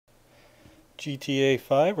GTA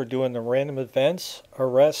 5, we're doing the random events,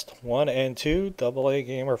 Arrest 1 and 2, AA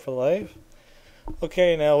Gamer for Life.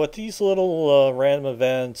 Okay, now with these little random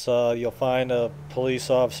events, you'll find a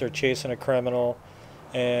police officer chasing a criminal,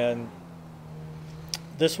 and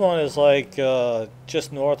this one is like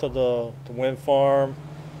just north of the wind farm.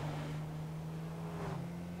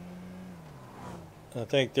 I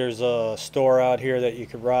think there's a store out here that you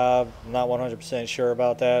could rob. I'm not 100% sure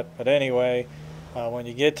about that, but anyway, when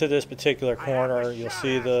you get to this particular corner, you'll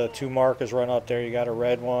see the two markers run up there. You got a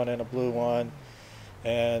red one and a blue one,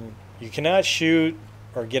 and you cannot shoot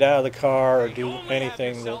or get out of the car or do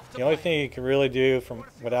anything. The only thing you can really do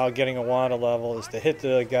without getting a wanted level is to hit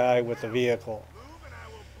the guy with the vehicle.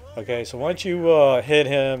 Okay, so once you hit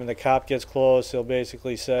him and the cop gets close, he'll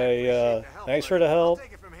basically say, thanks for the help.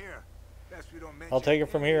 I'll take it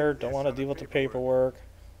from here. Don't want to deal with the paperwork.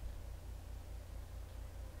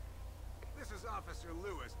 This is Officer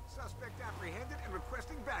Lewis. Suspect apprehended and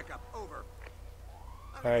requesting backup. Over.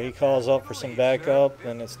 Alright, he calls up for some backup,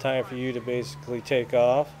 and it's time for you to basically take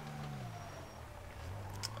off.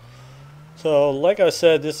 So, like I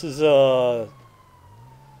said, this is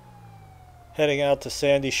heading out to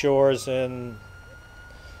Sandy Shores, and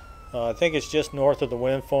I think it's just north of the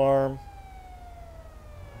wind farm.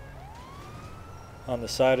 On the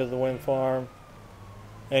side of the wind farm.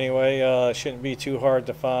 Anyway, shouldn't be too hard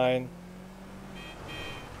to find.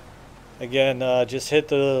 Again, just hit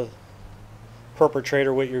the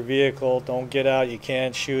perpetrator with your vehicle. Don't get out. You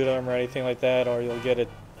can't shoot them or anything like that, or you'll get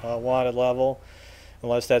a wanted level,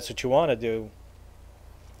 unless that's what you want to do.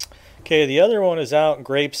 Okay, the other one is out in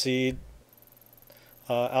Grapeseed,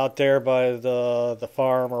 out there by the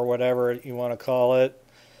farm or whatever you want to call it.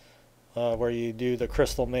 Where you do the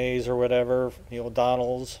Crystal Maze or whatever, the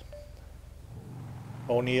O'Donnell's,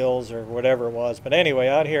 O'Neill's, or whatever it was. But anyway,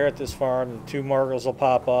 out here at this farm, the two markers will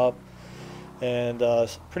pop up, and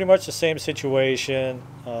pretty much the same situation.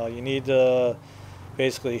 You need to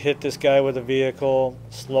basically hit this guy with a vehicle,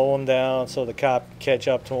 slow him down so the cop can catch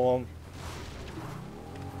up to him.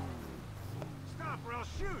 Stop or I'll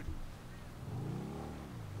shoot.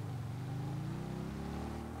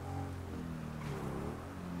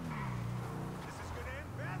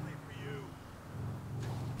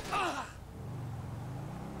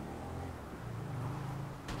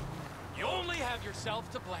 You only have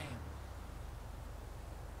yourself to blame.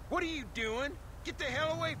 What are you doing? Get the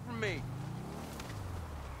hell away from me!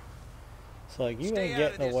 It's like, you Stay ain't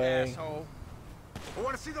getting out of away. this, asshole. I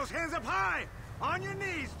want to see those hands up high! On your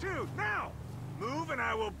knees, too! Now! Move and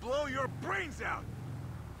I will blow your brains out!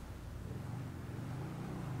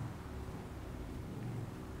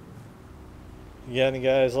 Again, the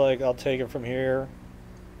guy's like, I'll take it from here.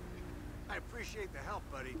 I appreciate the help,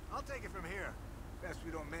 buddy. I'll take it from here. Best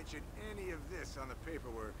we don't mention any of this on the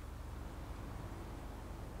paperwork.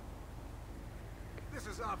 This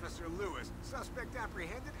is Officer Lewis. Suspect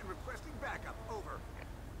apprehended and requesting backup. Over.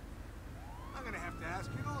 I'm gonna have to ask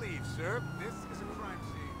you to leave, sir. This is a crime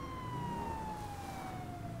scene.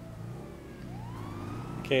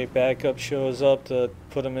 Okay, backup shows up to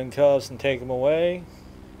put him in cuffs and take him away.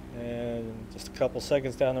 And just a couple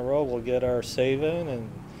seconds down the road, we'll get our save in, and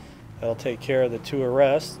that'll take care of the two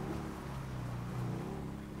arrests.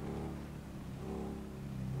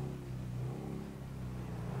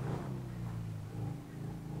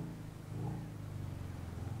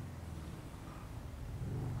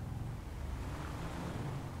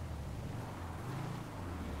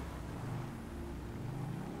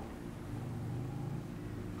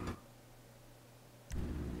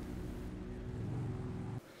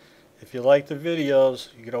 If you like the videos,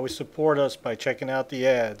 you can always support us by checking out the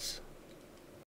ads.